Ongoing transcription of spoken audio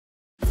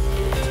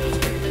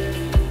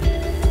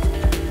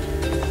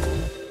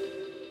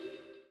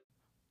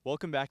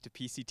Welcome back to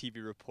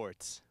PCTV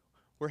Reports.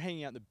 We're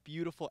hanging out in the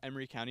beautiful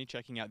Emery County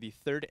checking out the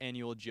 3rd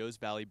annual Joes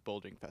Valley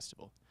Bouldering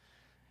Festival.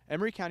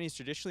 Emery County is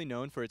traditionally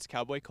known for its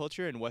cowboy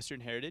culture and Western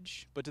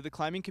heritage, but to the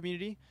climbing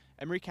community,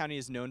 Emery County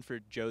is known for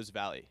Joes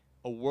Valley,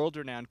 a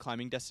world-renowned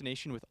climbing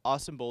destination with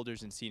awesome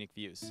boulders and scenic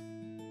views.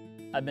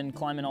 I've been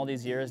climbing all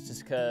these years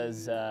just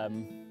because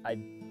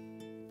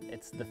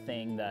it's the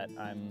thing that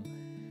I'm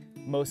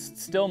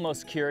still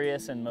most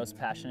curious and most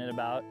passionate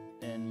about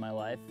in my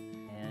life.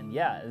 And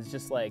yeah, it's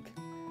just like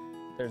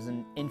there's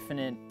an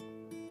infinite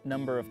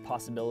number of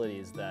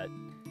possibilities that,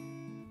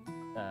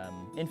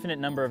 infinite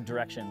number of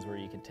directions where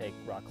you could take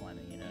rock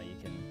climbing. You know, you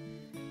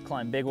can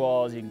climb big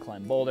walls, you can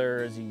climb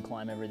boulders, you can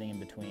climb everything in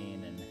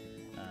between, and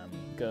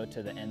go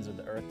to the ends of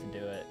the earth to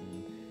do it.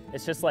 And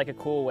it's just like a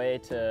cool way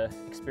to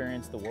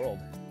experience the world.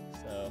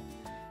 So,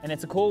 and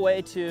it's a cool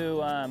way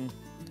to,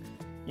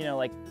 you know,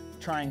 like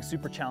trying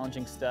super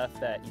challenging stuff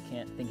that you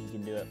can't think you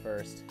can do at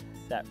first.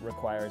 That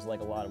requires like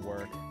a lot of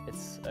work.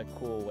 It's a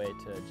cool way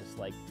to just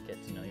like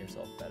get to know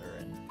yourself better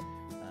and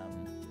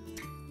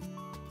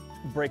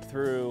break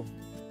through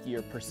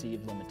your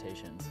perceived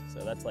limitations.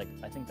 So that's like,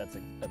 I think that's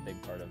a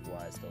big part of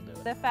why I still do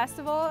it. The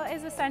festival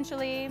is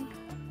essentially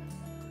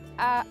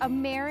a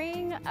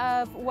marrying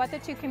of what the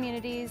two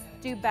communities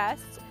do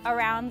best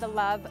around the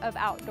love of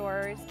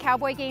outdoors,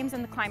 cowboy games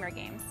and the climber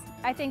games.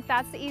 I think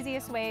that's the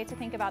easiest way to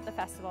think about the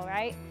festival,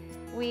 right?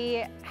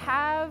 We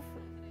have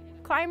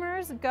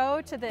climbers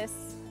go to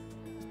this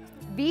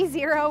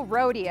V0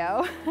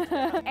 rodeo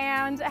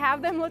and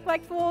have them look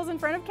like fools in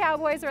front of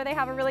cowboys where they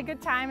have a really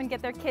good time and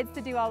get their kids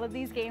to do all of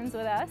these games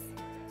with us.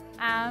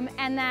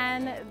 And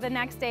then the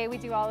next day we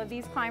do all of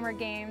these climber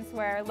games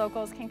where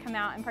locals can come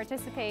out and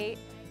participate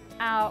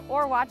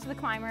or watch the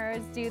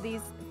climbers do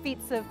these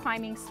feats of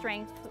climbing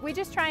strength. We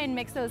just try and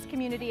mix those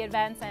community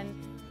events and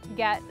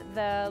get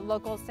the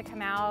locals to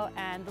come out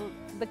and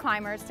the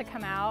climbers to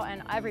come out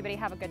and everybody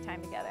have a good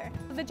time together.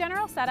 The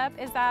general setup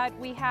is that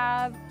we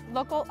have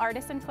local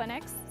artisan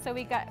clinics. So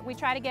we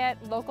try to get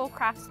local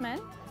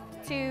craftsmen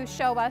to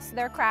show us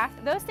their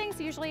craft. Those things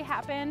usually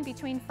happen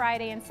between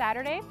Friday and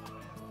Saturday.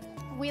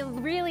 We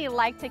really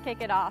like to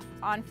kick it off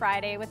on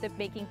Friday with the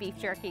baking beef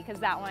jerky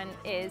because that one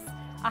is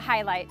a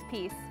highlight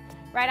piece.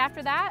 Right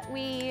after that,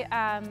 we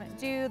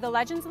do the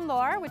legends and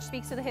lore, which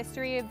speaks to the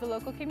history of the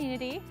local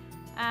community,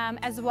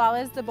 as well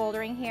as the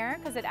bouldering here,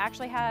 because it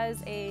actually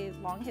has a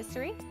long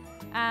history.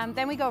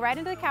 Then we go right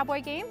into the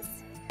cowboy games.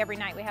 Every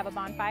night we have a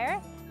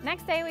bonfire.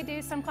 Next day we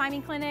do some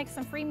climbing clinics,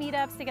 some free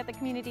meetups to get the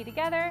community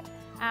together.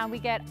 We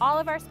get all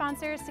of our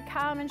sponsors to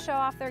come and show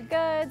off their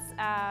goods.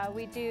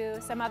 We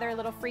do some other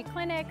little free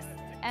clinics,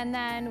 and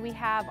then we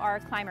have our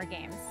climber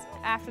games.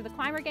 After the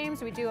climber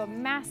games, we do a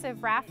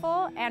massive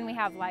raffle and we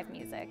have live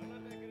music.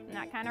 And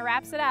that kind of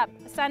wraps it up.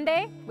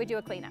 Sunday, we do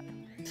a cleanup.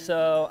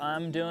 So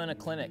I'm doing a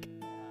clinic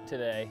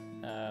today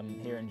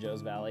here in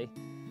Joes Valley,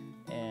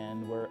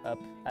 and we're up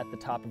at the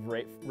top of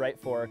Right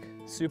Fork.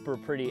 Super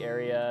pretty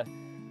area,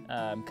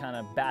 kind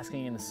of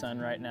basking in the sun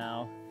right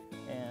now,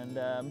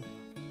 and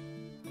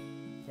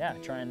yeah,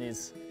 trying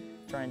these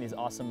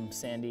awesome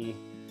sandy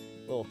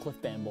little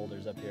cliff band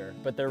boulders up here.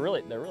 But they're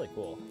really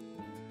cool.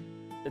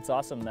 It's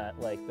awesome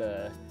that like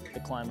the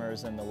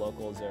climbers and the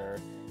locals are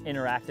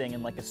interacting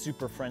in like a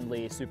super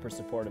friendly, super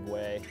supportive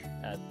way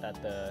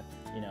at the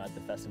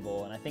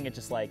festival, and I think it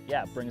just like,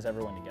 yeah, brings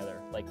everyone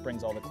together, like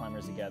brings all the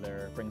climbers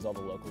together, brings all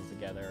the locals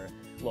together.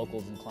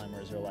 Locals and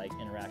climbers are like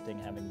interacting,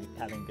 having a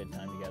good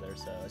time together.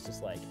 So it's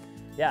just like,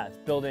 yeah,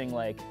 building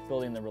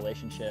the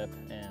relationship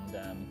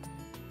and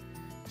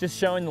just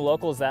showing the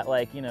locals that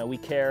like, you know, we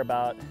care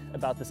about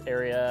this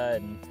area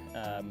and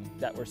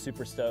that we're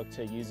super stoked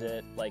to use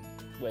it like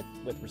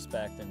with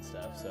respect and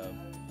stuff.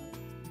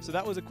 So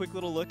that was a quick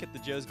little look at the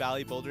Joes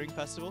Valley Bouldering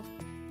Festival.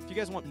 If you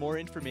guys want more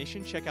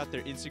information, check out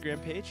their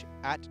Instagram page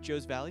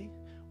 @Joes Valley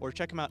or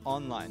check them out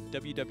online,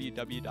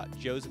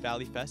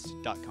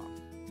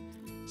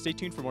 www.joesvalleyfest.com. Stay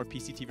tuned for more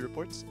PCTV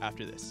reports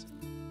after this.